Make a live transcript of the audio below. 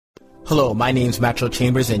Hello, my name's Matro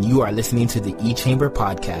Chambers, and you are listening to the E-Chamber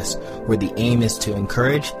podcast, where the aim is to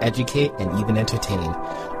encourage, educate, and even entertain.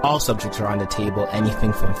 All subjects are on the table,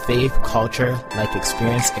 anything from faith, culture, life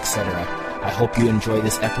experience, etc. I hope you enjoy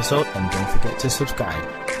this episode, and don't forget to subscribe.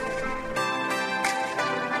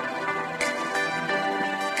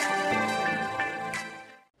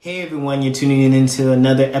 Hey everyone, you're tuning in into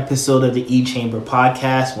another episode of the E-Chamber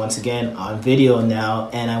podcast, once again on video now,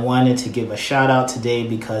 and I wanted to give a shout out today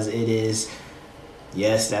because it is,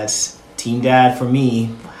 yes, that's Team Dad for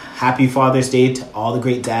me. Happy Father's Day to all the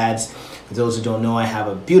great dads. For those who don't know, I have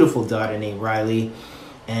a beautiful daughter named Riley,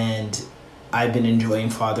 and I've been enjoying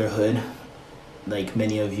fatherhood like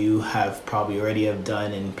many of you have probably already have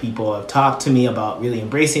done, and people have talked to me about really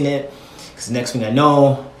embracing it, because next thing I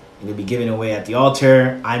know, I'm going to be giving away at the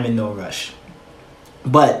altar. I'm in no rush.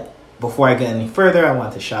 But before I get any further, I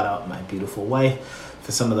want to shout out my beautiful wife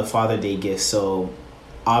for some of the Father Day gifts. So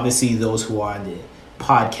obviously those who are on the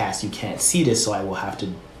podcast, you can't see this, so I will have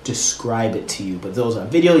to describe it to you. But those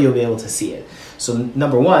on video, you'll be able to see it. So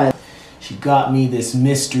number one, she got me this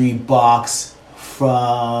mystery box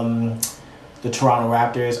from the Toronto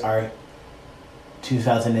Raptors, our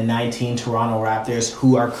 2019 Toronto Raptors,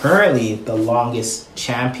 who are currently the longest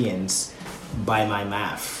champions by my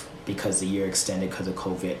math, because the year extended because of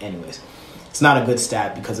COVID. Anyways, it's not a good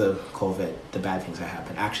stat because of COVID, the bad things that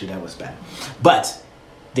happened. Actually, that was bad. But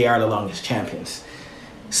they are the longest champions.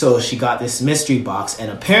 So she got this mystery box,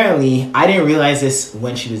 and apparently, I didn't realize this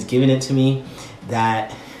when she was giving it to me,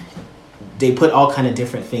 that they put all kind of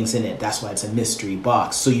different things in it. That's why it's a mystery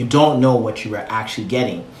box. So you don't know what you are actually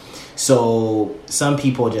getting. So some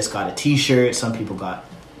people just got a t-shirt, some people got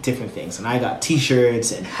different things. And I got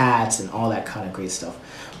t-shirts and hats and all that kind of great stuff.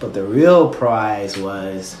 But the real prize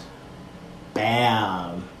was,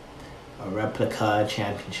 bam, a replica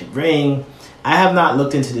championship ring. I have not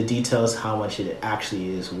looked into the details how much it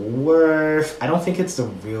actually is worth. I don't think it's the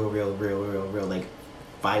real, like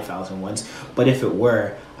 5,000 ones. But if it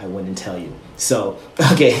were, I wouldn't tell you. So,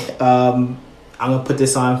 okay, I'm going to put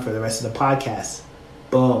this on for the rest of the podcast.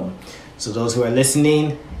 Boom. So those who are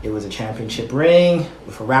listening, it was a championship ring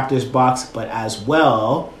with a Raptors box, but as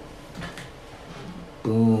well,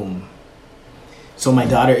 boom. So my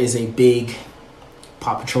daughter is a big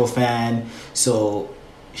Paw Patrol fan, so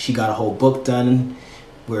she got a whole book done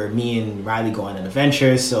where me and Riley go on an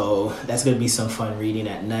adventure, so that's going to be some fun reading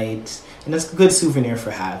at night, and that's a good souvenir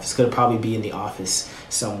for half. It's going to probably be in the office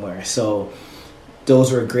somewhere, so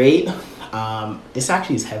those were great. This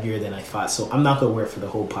actually is heavier than I thought, so I'm not going to wear it for the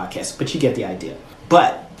whole podcast, but you get the idea.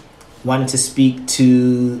 But wanted to speak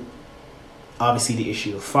to, obviously, the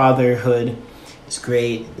issue of fatherhood. It's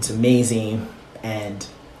great. It's amazing. And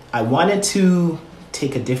I wanted to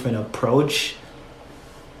take a different approach.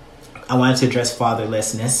 I wanted to address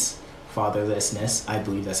fatherlessness. I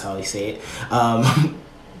believe that's how they say it.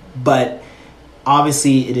 But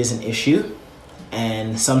obviously, it is an issue.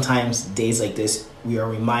 And sometimes days like this, we are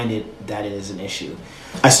reminded that it is an issue.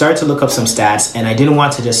 I started to look up some stats, and I didn't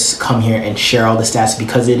want to just come here and share all the stats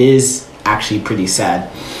because it is actually pretty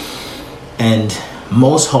sad. And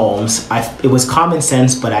most homes, it was common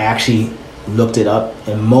sense, but I actually looked it up,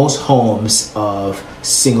 and most homes of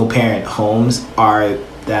single parent homes are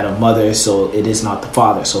that of mothers, so it is not the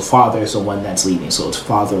father. So father is the one that's leaving, so it's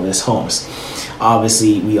fatherless homes.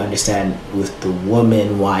 Obviously, we understand with the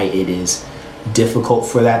woman why it is difficult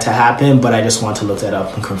for that to happen, but I just want to look that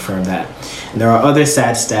up and confirm that. And there are other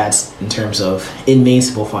sad stats in terms of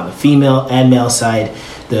inmates, both on the female and male side.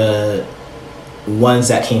 The ones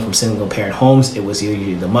that came from single parent homes, it was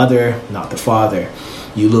usually the mother, not the father.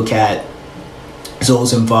 You look at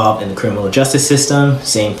those involved in the criminal justice system,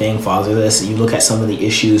 same thing, fatherless. You look at some of the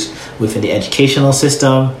issues within the educational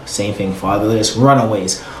system, same thing, fatherless.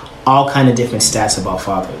 Runaways, all kind of different stats about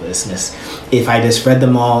fatherlessness. If I just read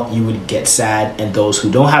them all, you would get sad, and those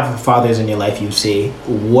who don't have fathers in your life, you say,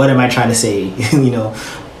 what am I trying to say?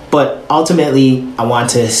 But ultimately, I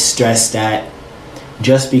want to stress that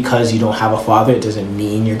just because you don't have a father, it doesn't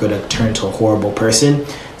mean you're going to turn to a horrible person.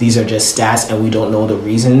 These are just stats, and we don't know the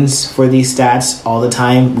reasons for these stats all the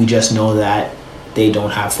time. We just know that they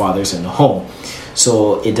don't have fathers in the home.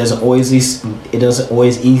 So it doesn't always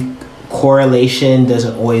correlation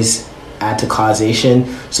doesn't always add to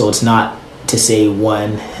causation, so it's not to say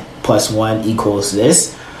 1 + 1 =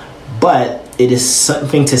 this, but it is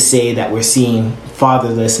something to say that we're seeing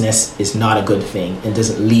fatherlessness is not a good thing and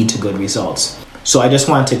doesn't lead to good results. So I just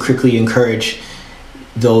want to quickly encourage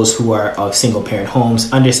those who are of single parent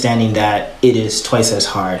homes, understanding that it is twice as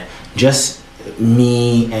hard. Just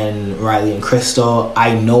me and Riley and Crystal,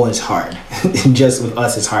 I know it's hard. Just with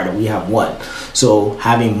us, it's hard. We have one. So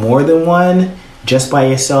having more than one just by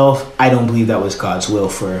yourself, I don't believe that was God's will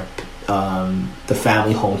for the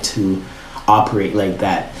family home to operate like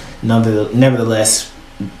that. Nevertheless,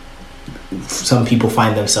 some people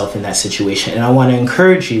find themselves in that situation. And I want to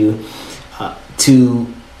encourage you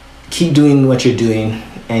to keep doing what you're doing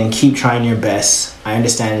and keep trying your best. I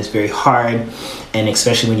understand it's very hard, and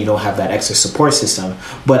especially when you don't have that extra support system.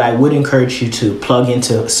 But I would encourage you to plug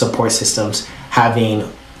into support systems, having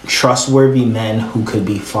trustworthy men who could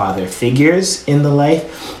be father figures in the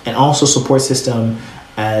life, and also support system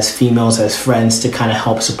as females, as friends, to kind of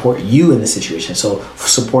help support you in the situation. So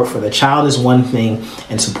support for the child is one thing,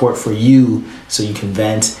 and support for you so you can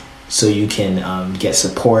vent, so you can get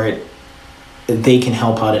support. They can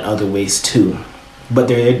help out in other ways too. But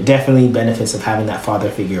there are definitely benefits of having that father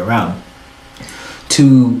figure around.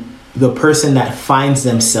 To the person that finds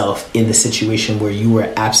themselves in the situation where you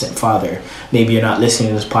were absent father, maybe you're not listening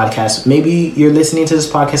to this podcast, maybe you're listening to this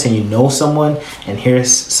podcast and you know someone, and here's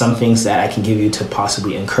some things that I can give you to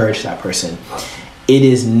possibly encourage that person. It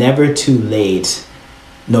is never too late,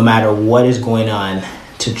 no matter what is going on,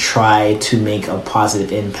 to try to make a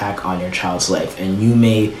positive impact on your child's life. And you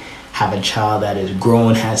may have a child that is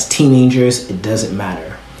grown, has teenagers, it doesn't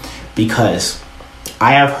matter. Because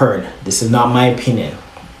I have heard, this is not my opinion,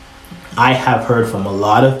 I have heard from a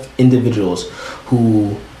lot of individuals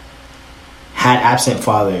who had absent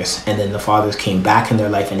fathers, and then the fathers came back in their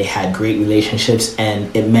life and they had great relationships,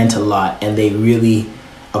 and it meant a lot, and they really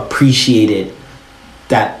appreciated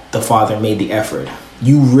that the father made the effort.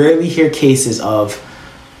 You rarely hear cases of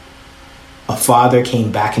a father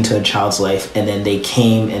came back into a child's life and then they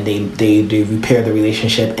came and they repaired the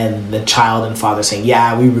relationship, and the child and father saying,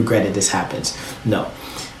 yeah, we regretted this happens. No.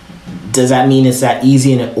 Does that mean it's that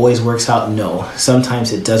easy and it always works out? No.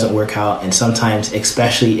 Sometimes it doesn't work out, and sometimes,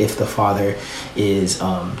 especially if the father is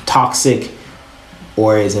toxic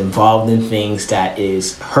or is involved in things that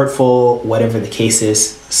is hurtful, whatever the case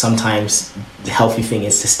is, sometimes the healthy thing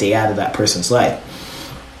is to stay out of that person's life.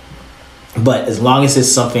 But as long as it's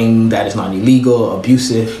something that is not illegal,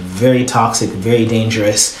 abusive, very toxic, very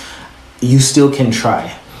dangerous, you still can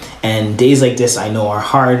try. And days like this, I know, are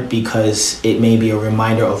hard because it may be a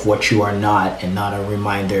reminder of what you are not, and not a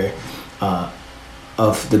reminder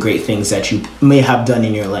of the great things that you may have done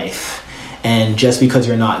in your life. And just because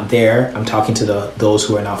you're not there, I'm talking to those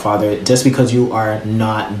who are not father, just because you are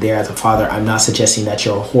not there as a father, I'm not suggesting that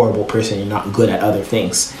you're a horrible person, you're not good at other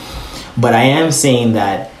things. But I am saying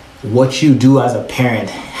that what you do as a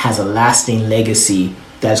parent has a lasting legacy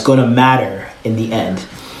that's going to matter in the end.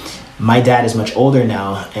 My dad is much older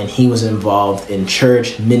now, and he was involved in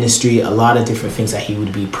church, ministry, a lot of different things that he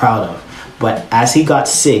would be proud of. But as he got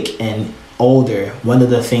sick and older, one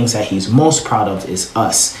of the things that he's most proud of is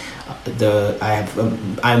us.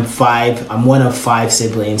 I'm one of 5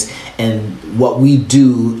 siblings, and what we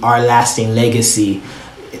do, our lasting legacy,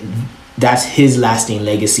 that's his lasting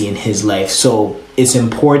legacy in his life. So it's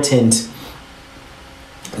important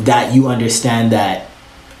that you understand that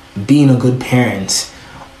being a good parent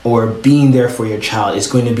or being there for your child is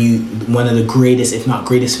going to be one of the greatest, if not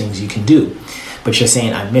greatest, things you can do. But you're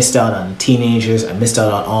saying, I missed out on teenagers, I missed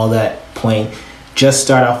out on all that point. Just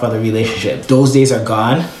start off with a relationship. Those days are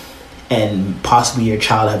gone, and possibly your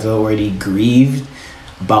child has already grieved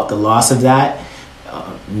about the loss of that.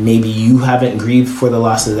 Maybe you haven't grieved for the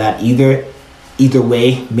loss of that either. Either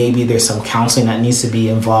way, maybe there's some counseling that needs to be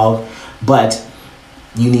involved, but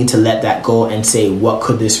you need to let that go and say, what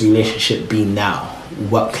could this relationship be now?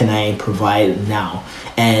 What can I provide now?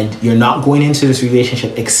 And you're not going into this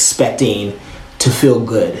relationship expecting to feel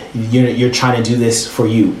good. You're trying to do this for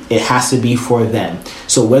you. It has to be for them.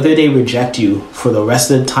 So whether they reject you for the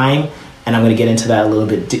rest of the time, and I'm going to get into that a little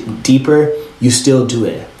bit deeper, you still do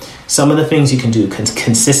it. Some of the things you can do,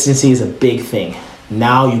 consistency is a big thing.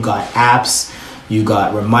 Now you got apps, you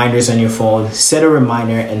got reminders on your phone. Set a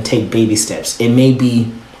reminder and take baby steps. It may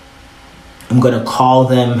be, I'm going to call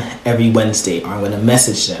them every Wednesday, or I'm going to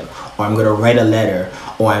message them, or I'm going to write a letter,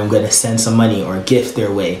 or I'm going to send some money or a gift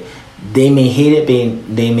their way. They may hate it,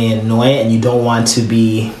 they may annoy it, and you don't want to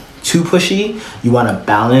be too pushy. You want to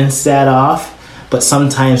balance that off. But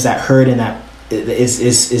sometimes that hurt and that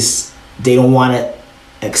is they don't want to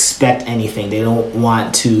expect anything. They don't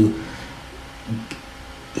want to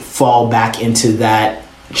fall back into that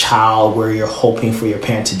child where you're hoping for your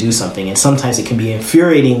parent to do something. And sometimes it can be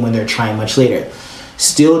infuriating when they're trying much later.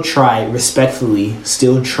 Still try respectfully,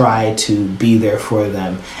 still try to be there for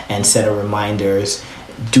them and set a reminders.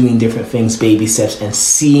 doing different things, baby steps, and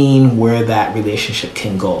seeing where that relationship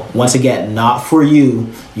can go. Once again, not for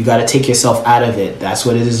you. You got to take yourself out of it. That's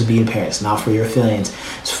what it is to be parents, not for your feelings.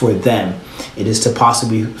 It's for them. It is to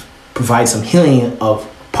possibly provide some healing of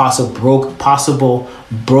possible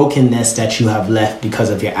brokenness that you have left because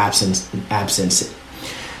of your absence.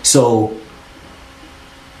 So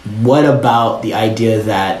what about the idea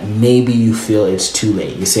that maybe you feel it's too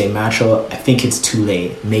late? You say, Macho, I think it's too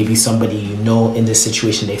late. Maybe somebody you know in this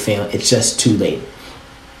situation, they fail. It's just too late.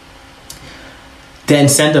 Then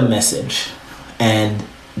send a message. And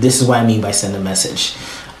this is what I mean by send a message.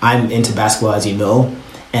 I'm into basketball, as you know.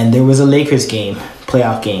 And there was a Lakers game,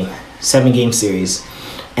 playoff game, 7-game series.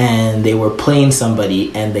 And they were playing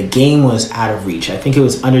somebody, and the game was out of reach. I think it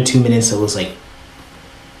was under 2 minutes. So it was like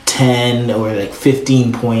 10 or like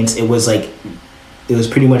 15 points. It was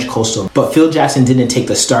pretty much coastal. But Phil Jackson didn't take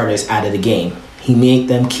the starters out of the game. He made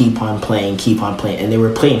them keep on playing. And they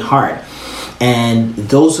were playing hard. And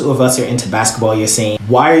those of us who are into basketball, you're saying,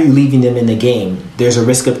 why are you leaving them in the game? There's a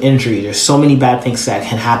risk of injury. There's so many bad things that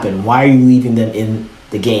can happen. Why are you leaving them in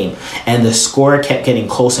the game? And the score kept getting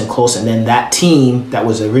close and close. And then that team that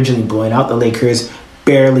was originally blowing out the Lakers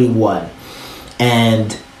barely won.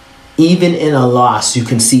 And even in a loss, you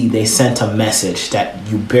can see they sent a message that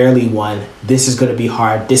you barely won. This is going to be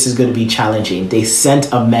hard. This is going to be challenging. They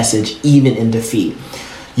sent a message even in defeat.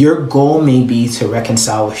 Your goal may be to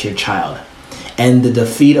reconcile with your child. And the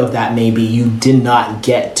defeat of that may be you did not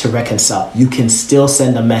get to reconcile. You can still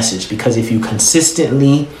send a message, because if you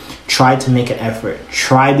consistently try to make an effort,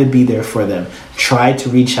 try to be there for them, try to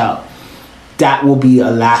reach out, that will be a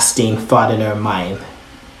lasting thought in their mind.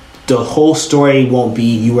 The whole story won't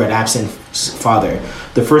be you were an absent father.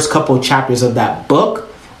 The first couple of chapters of that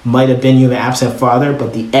book might have been you were an absent father,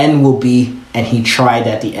 but the end will be, and he tried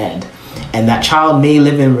at the end. And that child may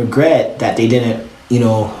live in regret that they didn't,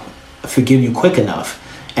 forgive you quick enough.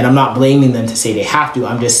 And I'm not blaming them to say they have to.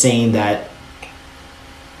 I'm just saying that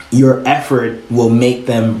your effort will make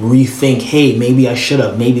them rethink, hey, maybe I should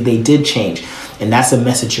have, maybe they did change. And that's a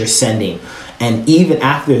message you're sending. And even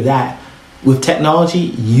after that, with technology,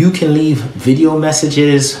 you can leave video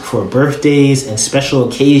messages for birthdays and special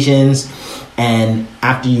occasions. And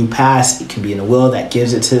after you pass, it can be in a will that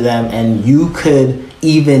gives it to them. And you could,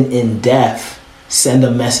 even in death, send a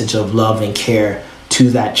message of love and care to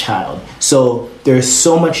that child. So there's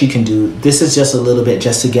so much you can do. This is just a little bit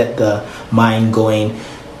just to get the mind going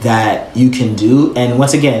that you can do. And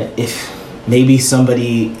once again, if maybe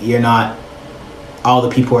somebody, you're not, all the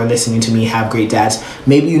people who are listening to me have great dads.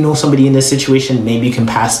 Maybe you know somebody in this situation. Maybe you can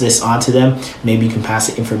pass this on to them. Maybe you can pass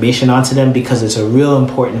the information on to them, because it's a real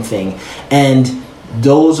important thing. And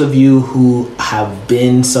those of you who have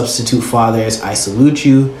been substitute fathers, I salute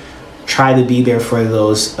you. Try to be there for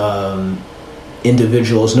those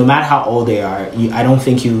individuals, no matter how old they are. I don't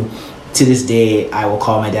think to this day, I will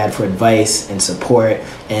call my dad for advice and support.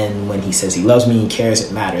 And when he says he loves me, he cares,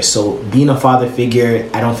 it matters. So being a father figure,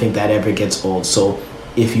 I don't think that ever gets old. So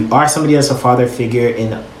if you are somebody that's a father figure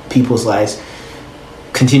in people's lives,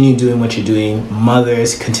 continue doing what you're doing.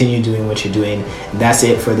 Mothers, continue doing what you're doing. And that's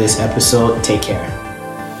it for this episode. Take care.